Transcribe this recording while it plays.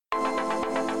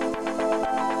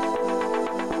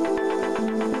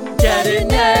Ted and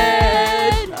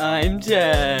Ned. I'm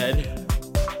Ted.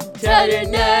 Ted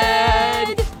and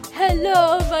Ned.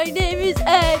 Hello, my name is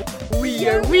Ed. We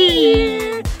are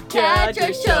weird. Catch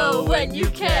our show when you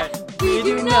can. We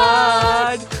do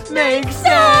not make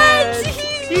sense.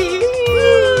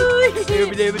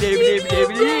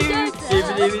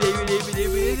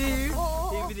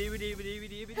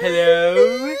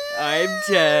 Hello, I'm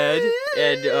Ted,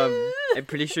 and I'm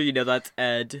pretty sure you know that's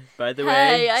Ed, by the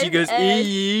way. Hi, She I'm goes, Ed.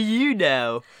 you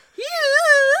now.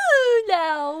 You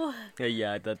now.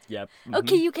 Yeah, that's, yep.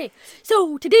 Okay.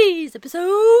 So, today's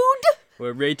episode...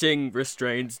 We're rating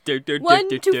restraints. 1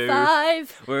 to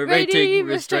 5. We're rating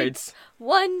restraints.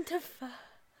 1 to 5.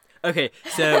 Okay,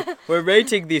 so we're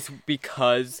rating these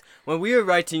because when we were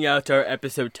writing out our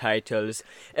episode titles,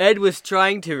 Ed was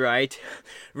trying to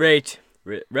rate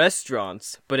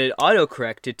restaurants, but it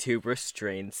autocorrected to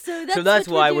restraints. So that's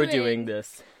what why we're we're doing. doing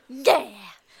this. Yeah.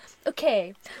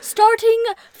 Okay, starting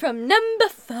from number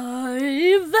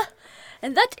 5,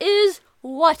 and that is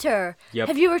water. Yep.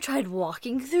 Have you ever tried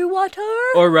walking through water?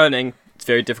 Or running. It's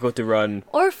very difficult to run.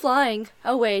 Or flying.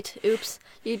 Oh wait, oops.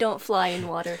 You don't fly in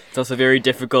water. It's also very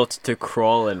difficult to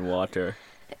crawl in water.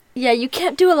 Yeah, you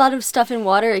can't do a lot of stuff in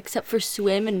water except for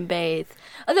swim and bathe.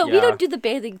 Although we Yeah. don't do the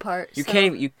bathing part. You so.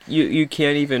 can't you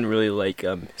can't even really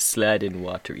sled in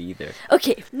water either.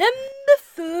 Okay, number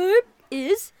 4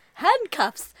 is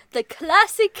handcuffs, the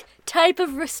classic type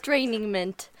of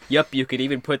restrainment. Yep, you could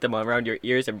even put them around your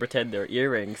ears and pretend they're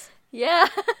earrings. Yeah.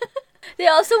 They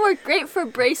also work great for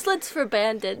bracelets for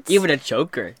bandits. Even a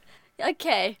choker.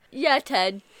 Okay, yeah,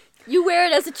 Ted. You wear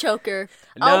it as a choker.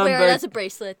 I'll wear it Number- as a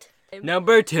bracelet.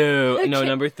 Number 2. No, Okay.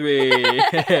 number 3.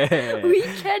 We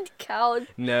can't count.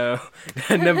 No.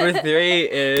 Number 3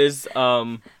 is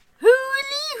Hooly.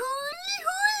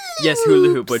 yes, hula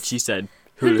hoop, what she said.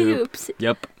 Hula Hula hoop. hoops.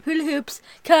 Yep. Hula hoops.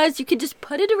 Because you can just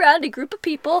put it around a group of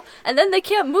people, and then they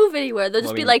can't move anywhere. They'll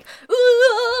just be like,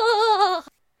 ooh.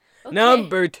 Okay.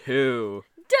 Number 2.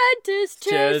 Dentist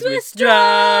Chairs chairs with with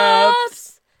straps.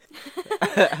 straps.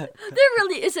 There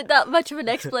really isn't that much of an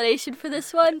explanation for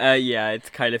this one. Yeah, it's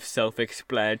kind of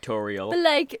self-explanatory. But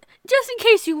like, just in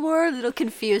case you were a little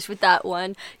confused with that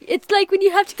one, it's like when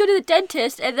you have to go to the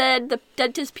dentist and then the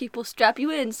dentist people strap you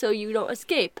in so you don't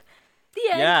escape. The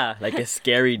end. Yeah, like a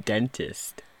scary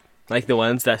dentist. Like the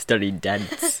ones that study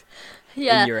dents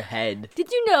Yeah. in your head.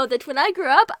 Did you know that when I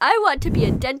grow up, I want to be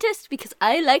a dentist because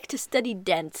I like to study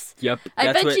dents? Yep. I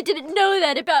that's bet what, you didn't know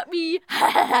that about me.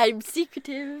 I'm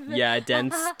secretive. Yeah,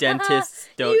 dentists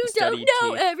don't You study don't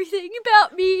know teeth. everything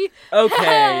about me.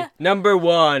 Okay, number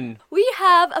 1. We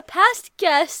have a past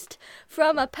guest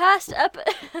from a past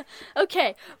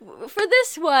Okay, for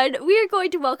this one, we are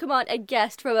going to welcome on a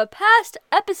guest from a past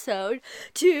episode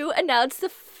to announce the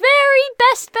very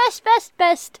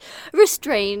best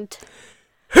restraint.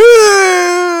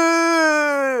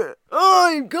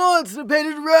 I'm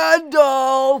Constipated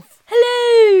Randolph.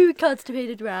 Hello,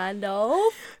 Constipated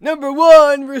Randolph. Number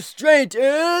 1 restraint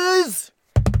is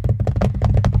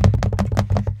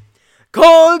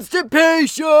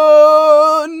constipation.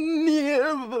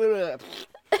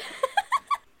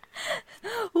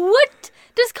 What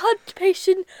does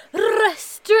constipation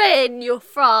restrain you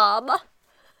from?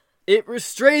 It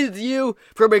restrains you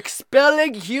from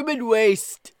expelling human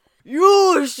waste.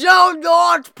 You shall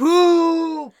not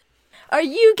poop. Are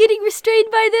you getting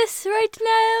restrained by this right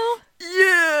now?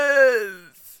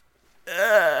 Yes.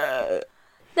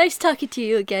 Nice talking to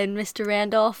you again, Mr.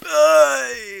 Randolph.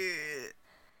 Bye.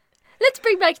 Let's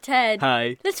bring back Ted.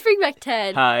 Hi. Let's bring back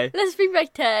Ted. Hi. Let's bring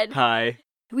back Ted. Hi.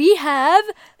 We have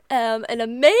an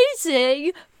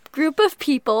amazing group of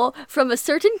people from a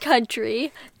certain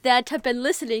country that have been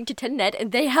listening to Ted and Ned,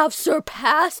 and they have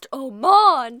surpassed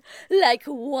Oman. Like,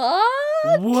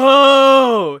 what?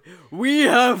 Whoa! We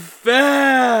have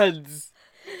fans!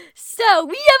 So,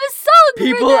 we have a song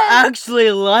People for them.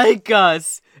 actually like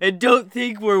us and don't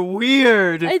think we're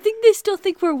weird. I think they still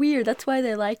think we're weird. That's why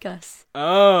they like us.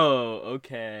 Oh,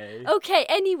 okay. Okay,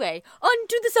 anyway, on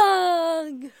to the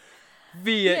song.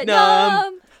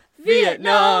 Vietnam.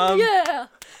 Vietnam. Yeah.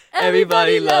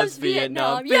 Everybody loves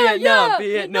Vietnam. Yeah, Vietnam, yeah.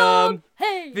 Vietnam.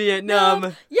 Hey.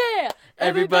 Vietnam. Yeah.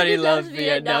 Everybody loves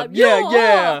Vietnam. Yeah,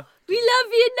 yeah. We love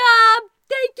Vietnam.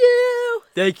 Thank you.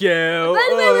 Thank you. By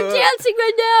the way, we're dancing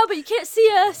right now, but you can't see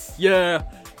us. Yeah.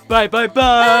 Bye, bye,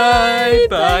 bye.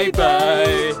 Bye,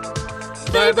 bye.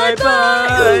 Bye, bye,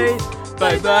 bye.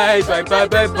 Bye, bye, bye, bye,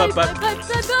 bye, bye, bye. Bye.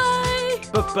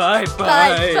 Bye,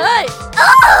 bye. Bye.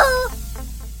 Oh!